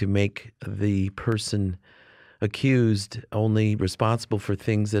trying to make the person accused only responsible for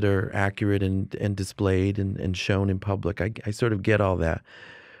things that are accurate and displayed and shown in public. I sort of get all that.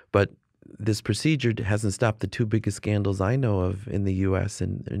 But this procedure hasn't stopped the two biggest scandals I know of in the U.S.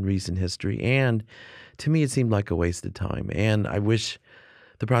 in recent history. And to me, it seemed like a waste of time. And I wish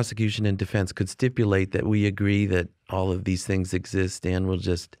the prosecution and defense could stipulate that we agree that all of these things exist and we'll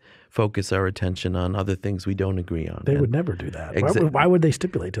just focus our attention on other things we don't agree on. They would never do that. Why would they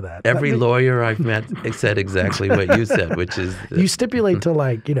stipulate to that? Every lawyer I've met said exactly what you said, which is you stipulate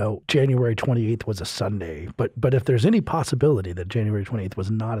to January 28th was a Sunday, but if there's any possibility that January 28th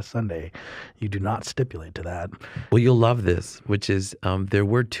was not a Sunday, you do not stipulate to that. Well, you'll love this, which is there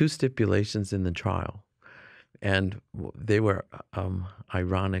were two stipulations in the trial, and they were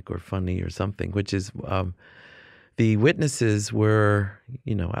ironic or funny or something, which is the witnesses were,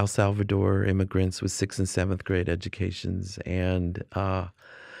 El Salvador immigrants with 6th and 7th grade educations, and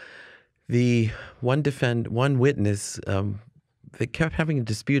the one witness, they kept having a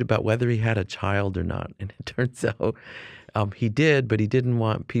dispute about whether he had a child or not, and it turns out he did, but he didn't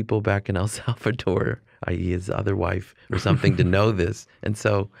want people back in El Salvador, i.e. his other wife or something, to know this, and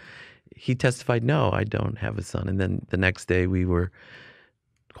so he testified, no, I don't have a son. And then the next day we were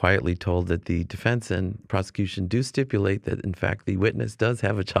quietly told that the defense and prosecution do stipulate that, in fact, the witness does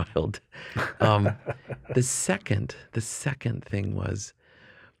have a child. The second thing was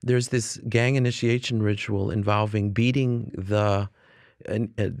there's this gang initiation ritual involving beating the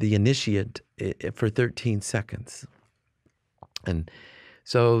initiate for 13 seconds. And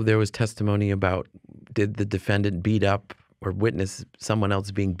so there was testimony about, did the defendant beat up or witness someone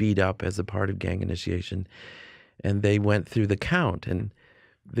else being beat up as a part of gang initiation? And they went through the count, and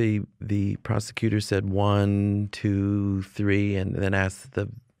the prosecutor said 1, 2, 3, and then asked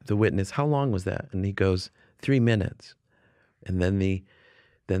the witness, how long was that? And he goes, 3 minutes. And then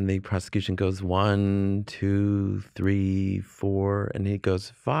the prosecution goes 1, 2, 3, 4, and he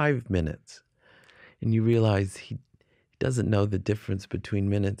goes 5 minutes. And you realize he doesn't know the difference between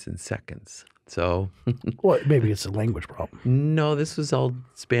minutes and seconds. So, well, maybe it's a language problem. No, this was all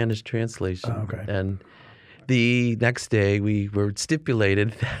Spanish translation. Oh, okay. And the next day we were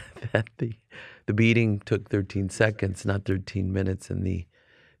stipulated that the beating took 13 seconds, not 13 minutes, and the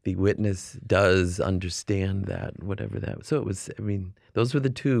witness does understand that, whatever that was. So it was, those were the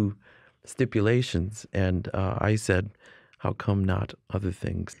two stipulations, and I said, how come not other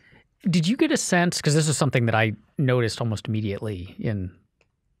things? Did you get a sense, because this is something that I noticed almost immediately in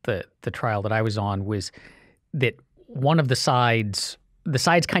the trial that I was on, was that one of the sides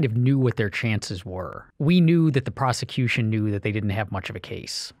kind of knew what their chances were. We knew that the prosecution knew that they didn't have much of a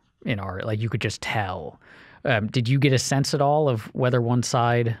case you could just tell. Did you get a sense at all of whether one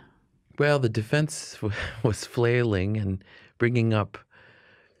side? Well, the defense was flailing and bringing up,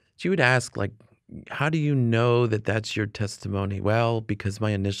 you would ask, how do you know that that's your testimony? Well, because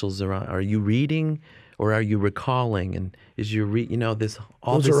my initials are on. Are you reading? or are you recalling? And is your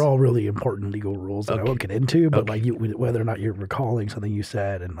Those are all really important legal rules that I won't get into, but like whether or not you're recalling something you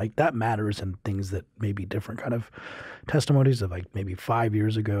said, and like that matters in things that may be different kind of testimonies of like maybe 5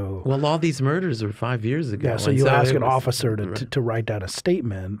 years ago. Well, all these murders are 5 years ago. Yeah, so you ask an officer to write down a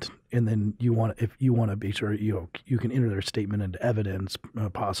statement, and then if you want to be sure you can enter their statement into evidence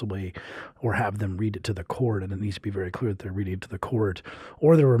possibly, or have them read it to the court, and it needs to be very clear that they're reading it to the court,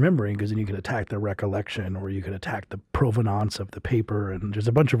 or they're remembering, because then you can attack their recollection, or you can attack the provenance of the paper, and there's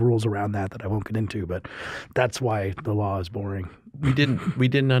a bunch of rules around that I won't get into, but that's why the law is boring. We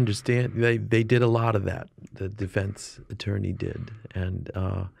didn't understand. They did a lot of that. The defense attorney did, and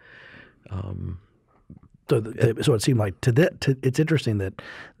so it seemed like it's interesting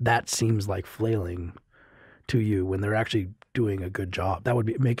that seems like flailing to you when they're actually doing a good job. That would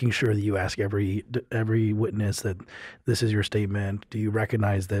be making sure that you ask every witness that this is your statement. Do you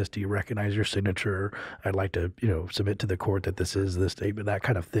recognize this? Do you recognize your signature? I'd like to submit to the court that this is the statement. That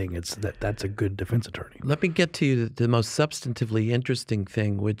kind of thing. That's a good defense attorney. Let me get to you the most substantively interesting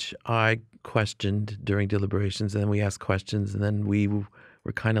thing, which I questioned during deliberations, and then we asked questions, and then we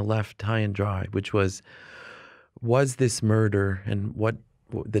were kind of left high and dry, which was this murder? And what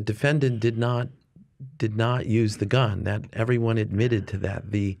the defendant did not use the gun. That everyone admitted to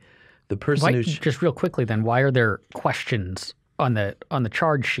that. The person just real quickly then, why are there questions on the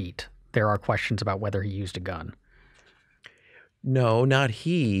charge sheet? There are questions about whether he used a gun. No, not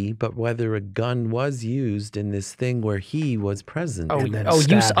he, but whether a gun was used in this thing where he was present.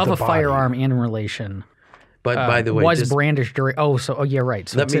 Use of a firearm in relation. But by the way, was brandished during. Yeah, right.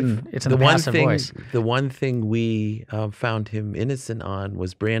 So it's in the passive voice. The one thing we found him innocent on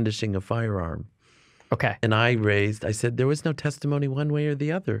was brandishing a firearm. Okay. And I said there was no testimony one way or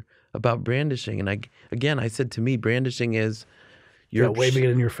the other about brandishing. And I said, to me, brandishing is you're waving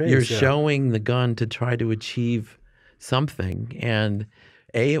it in your face. You're showing the gun to try to achieve something. And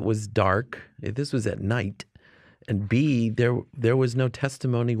A, it was dark. This was at night. And B, there was no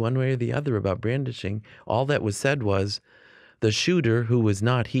testimony one way or the other about brandishing. All that was said was the shooter, who was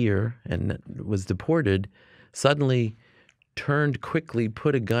not here and was deported, suddenly turned quickly,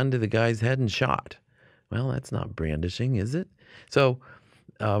 put a gun to the guy's head, and shot. Well, that's not brandishing, is it? So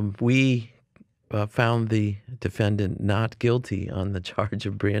we found the defendant not guilty on the charge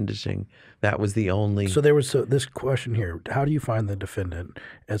of brandishing. That was the only. So there was this question here. How do you find the defendant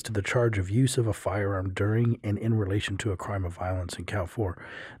as to the charge of use of a firearm during and in relation to a crime of violence in count 4,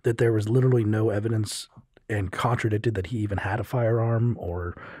 that there was literally no evidence and contradicted that he even had a firearm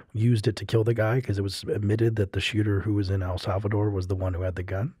or used it to kill the guy, because it was admitted that the shooter who was in El Salvador was the one who had the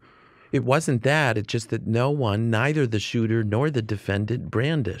gun? It wasn't that. It's just that neither the shooter nor the defendant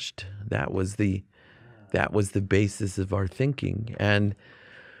brandished. That was the basis of our thinking. And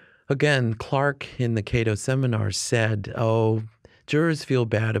again, Clark in the Cato seminar said, jurors feel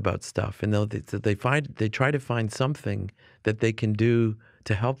bad about stuff, and they try to find something that they can do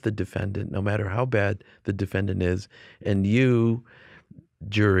to help the defendant, no matter how bad the defendant is. And you,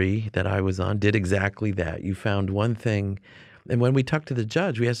 jury that I was on, did exactly that. You found one thing. And when we talked to the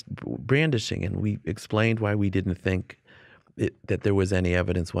judge, we asked brandishing, and we explained why we didn't think that there was any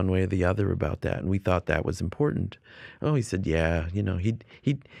evidence one way or the other about that, and we thought that was important. Oh, he said, yeah,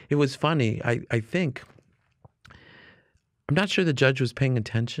 it was funny. I think, I'm not sure the judge was paying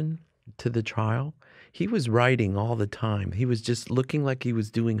attention to the trial. He was writing all the time. He was just looking like he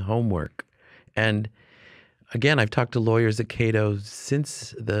was doing homework. And again, I've talked to lawyers at Cato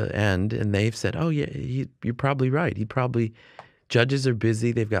since the end, and they've said, oh, yeah, you're probably right. Judges are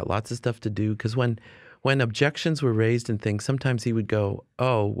busy. They've got lots of stuff to do. Because when objections were raised and things, sometimes he would go,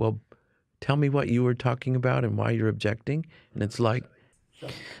 oh, well, tell me what you were talking about and why you're objecting. And it's like.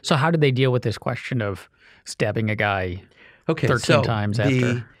 So how did they deal with this question of stabbing a guy 13 times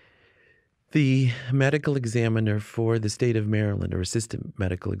after? The medical examiner for the state of Maryland, or assistant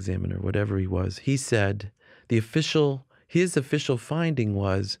medical examiner, whatever he was, he said his official finding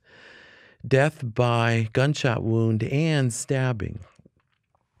was death by gunshot wound and stabbing.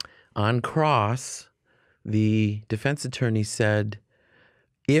 On cross, the defense attorney said,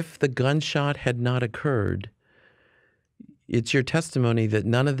 if the gunshot had not occurred, it's your testimony that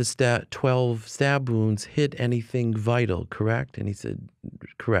none of the 12 stab wounds hit anything vital, correct? And he said,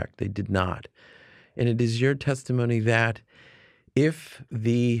 correct, they did not. And it is your testimony that if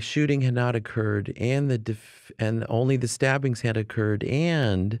the shooting had not occurred and only the stabbings had occurred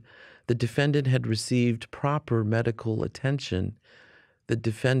and the defendant had received proper medical attention, the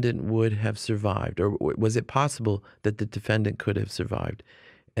defendant would have survived. Or was it possible that the defendant could have survived?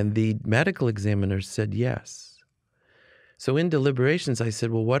 And the medical examiner said yes. So in deliberations, I said,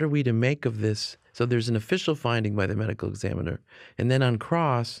 well, what are we to make of this? So there's an official finding by the medical examiner. And then on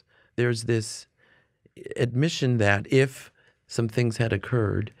cross, there's this admission that if some things had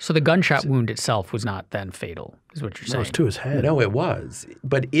occurred. So the gunshot wound itself was not then fatal, is what you're No, saying. it was to his head. No, it was.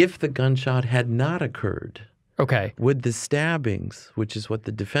 But if the gunshot had not occurred, Okay. would the stabbings, which is what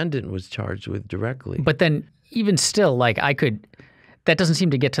the defendant was charged with directly. But then even still, like that doesn't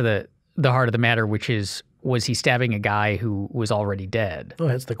seem to get to the heart of the matter, which is, was he stabbing a guy who was already dead? Oh,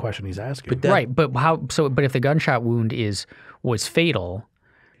 that's the question he's asking. But Right. But but if the gunshot wound was fatal.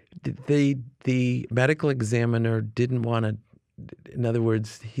 The medical examiner didn't want to, in other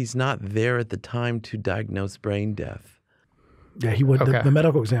words, he's not there at the time to diagnose brain death. Yeah, he would. Okay. The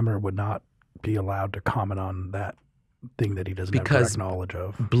medical examiner would not be allowed to comment on that thing that he doesn't have direct knowledge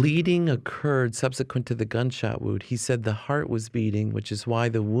of. Bleeding occurred subsequent to the gunshot wound. He said the heart was beating, which is why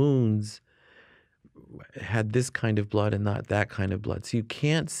the wounds had this kind of blood and not that kind of blood. So you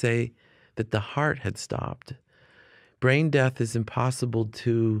can't say that the heart had stopped. Brain death is impossible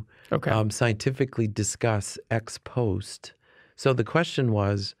to scientifically discuss ex post. So the question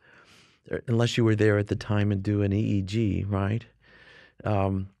was, unless you were there at the time and do an EEG, right?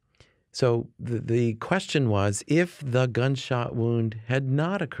 So the question was, if the gunshot wound had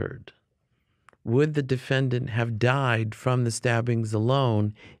not occurred, would the defendant have died from the stabbings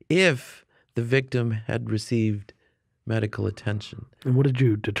alone if the victim had received medical attention? And what did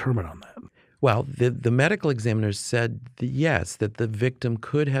you determine on that? Well, the medical examiner said yes, that the victim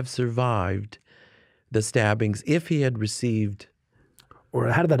could have survived the stabbings if he had received. Or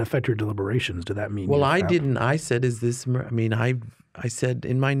how did that affect your deliberations? Did that mean? Well, I didn't. I said, is this, I said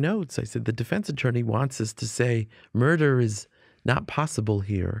in my notes, I said, the defense attorney wants us to say murder is not possible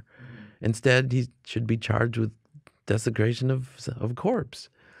here. Instead, he should be charged with desecration of a corpse.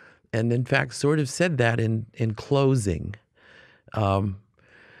 And in fact, sort of said that in closing.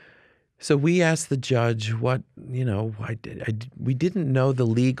 So we asked the judge we didn't know the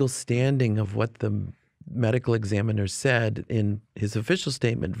legal standing of what the medical examiner said in his official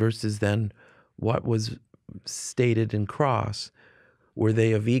statement versus then what was stated in cross. Were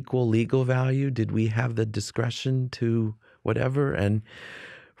they of equal legal value? Did we have the discretion to whatever? And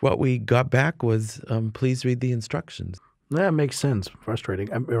what we got back was, please read the instructions. That makes sense. Frustrating.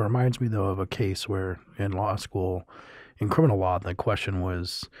 It reminds me, though, of a case where in law school, in criminal law, the question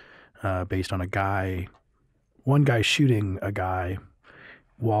was based on one guy shooting a guy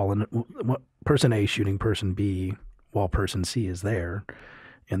while person A shooting person B while person C is there,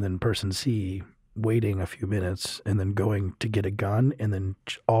 and then person C waiting a few minutes and then going to get a gun and then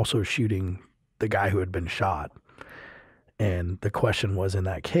also shooting the guy who had been shot. And the question was in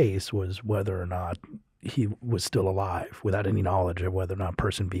that case was whether or not he was still alive, without any knowledge of whether or not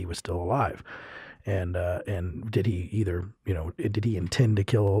person B was still alive. And did he did he intend to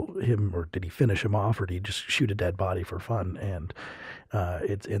kill him, or did he finish him off, or did he just shoot a dead body for fun? And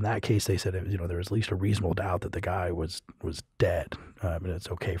it's in that case they said there was at least a reasonable doubt that the guy was dead. And it's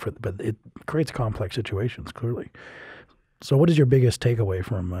okay but it creates complex situations clearly. So what is your biggest takeaway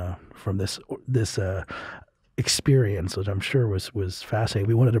from this experience, which I'm sure was fascinating?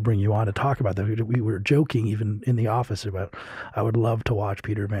 We wanted to bring you on to talk about that. We were joking even in the office about, I would love to watch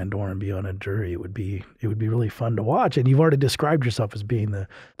Peter Van Doren be on a jury. It would be really fun to watch. And you've already described yourself as being the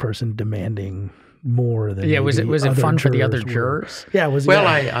person demanding more than was it fun for the other jurors? Yeah, it was. Well,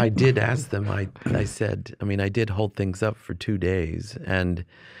 yeah. I did ask them. I said, I did hold things up for 2 days, and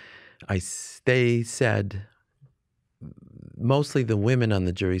they said, mostly the women on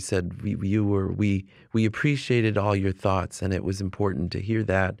the jury said, we appreciated all your thoughts, and it was important to hear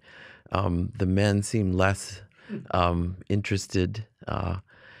that. The men seemed less interested,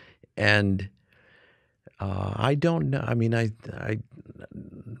 and I don't know.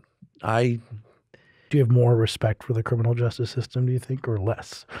 Do you have more respect for the criminal justice system, do you think, or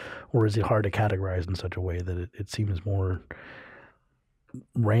less? Or is it hard to categorize in such a way that it seems more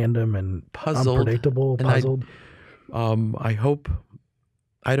random and unpredictable, puzzled? I hope,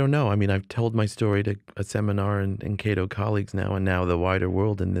 I don't know. I've told my story to a seminar and Cato colleagues now, and now the wider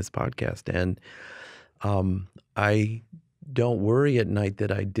world in this podcast. And I don't worry at night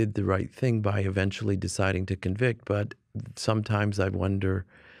that I did the right thing by eventually deciding to convict. But sometimes I wonder,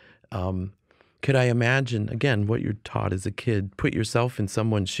 could I imagine, again, what you're taught as a kid, put yourself in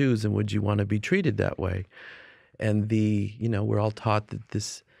someone's shoes, and would you want to be treated that way? And we're all taught that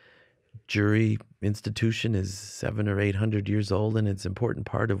this jury institution is 700 or 800 years old, and it's an important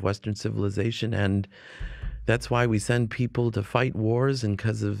part of Western civilization. And that's why we send people to fight wars, and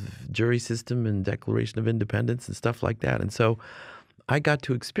because of jury system and Declaration of Independence and stuff like that. And so I got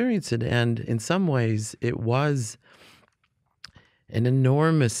to experience it. And in some ways it was an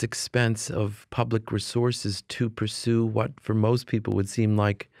enormous expense of public resources to pursue what for most people would seem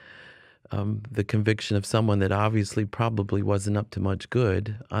like the conviction of someone that obviously probably wasn't up to much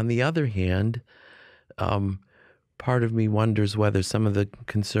good. On the other hand, part of me wonders whether some of the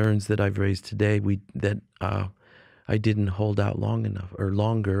concerns that I've raised today I didn't hold out long enough or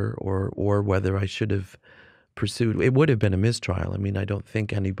longer, or whether I should have pursued. It would have been a mistrial. I mean, I don't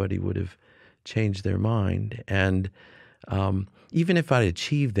think anybody would have changed their mind. And even if I'd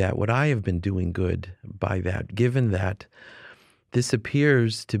achieved that, would I have been doing good by that, given that this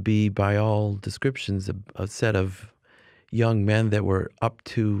appears to be, by all descriptions, a set of young men that were up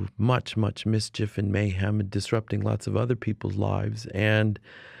to much, much mischief and mayhem and disrupting lots of other people's lives. And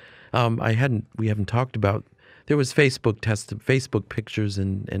we haven't talked about, there was Facebook pictures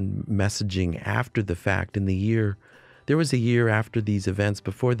and messaging after the fact in the year. There was a year after these events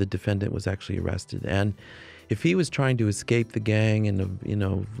before the defendant was actually arrested. And if he was trying to escape the gang and,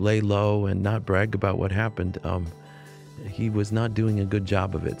 lay low and not brag about what happened, he was not doing a good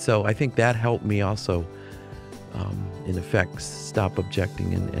job of it. So I think that helped me also, in effect, stop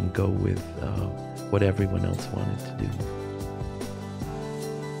objecting and go with what everyone else wanted to do.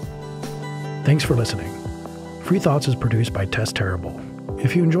 Thanks for listening. Free Thoughts is produced by Tess Terrible.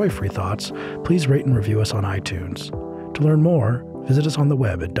 If you enjoy Free Thoughts, please rate and review us on iTunes. To learn more, visit us on the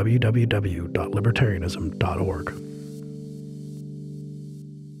web at www.libertarianism.org.